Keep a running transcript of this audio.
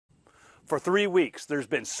For 3 weeks, there's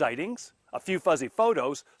been sightings, a few fuzzy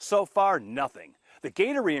photos, so far nothing. The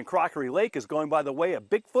gatory in Crockery Lake is going by the way of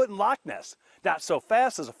Bigfoot and Loch Ness. Not so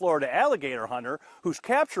fast as a Florida alligator hunter whose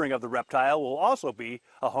capturing of the reptile will also be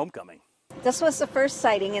a homecoming. This was the first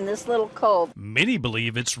sighting in this little cove. Many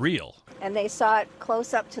believe it's real. And they saw it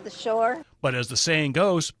close up to the shore. But as the saying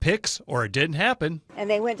goes, pics or it didn't happen. And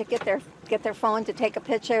they went to get their phone to take a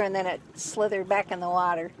picture, and then it slithered back in the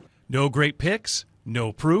water. No great pics,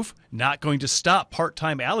 no proof, not going to stop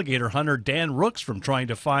part-time alligator hunter Dan Rooks from trying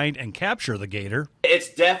to find and capture the gator.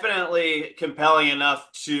 It's definitely compelling enough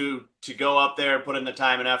to go up there and put in the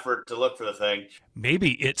time and effort to look for the thing.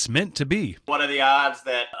 Maybe it's meant to be. What are the odds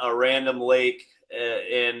that a random lake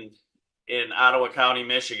in Ottawa County,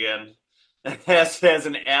 Michigan has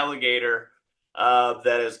an alligator that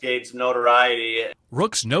has gained some notoriety?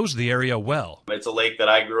 Rooks knows the area well. It's a lake that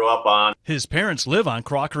I grew up on. His parents live on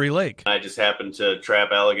Crockery Lake. I just happened to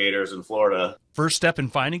trap alligators in Florida. First step in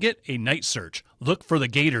finding it, a night search. Look for the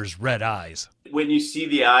gator's red eyes. When you see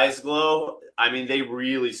the eyes glow, I mean, they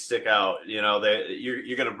really stick out. You know,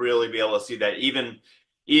 you're going to really be able to see that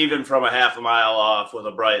even from a half a mile off with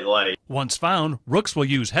a bright light. Once found, Rooks will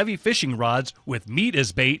use heavy fishing rods with meat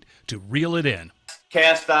as bait to reel it in.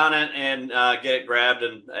 Cast on it and get it grabbed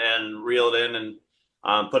and reel it in and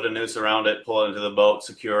put a noose around it, pull it into the boat,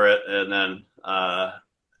 secure it, and then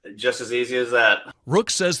just as easy as that.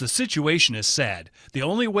 Rooks says the situation is sad. The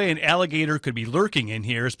only way an alligator could be lurking in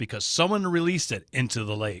here is because someone released it into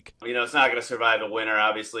the lake. You know, it's not going to survive a winter,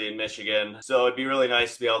 obviously, in Michigan. So it'd be really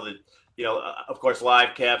nice to be able to, you know, of course,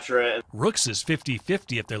 live capture it. Rooks is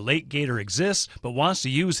 50-50 if the lake gator exists, but wants to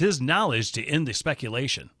use his knowledge to end the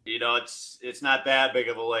speculation. You know, it's not that big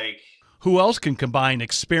of a lake. Who else can combine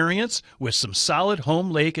experience with some solid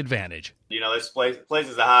home lake advantage? You know, there's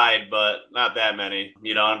places to hide, but not that many.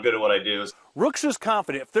 You know, I'm good at what I do. Rooks is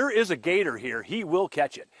confident if there is a gator here, he will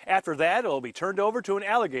catch it. After that, it will be turned over to an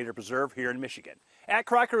alligator preserve here in Michigan. At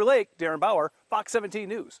Crockery Lake, Darren Bauer, Fox 17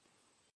 News.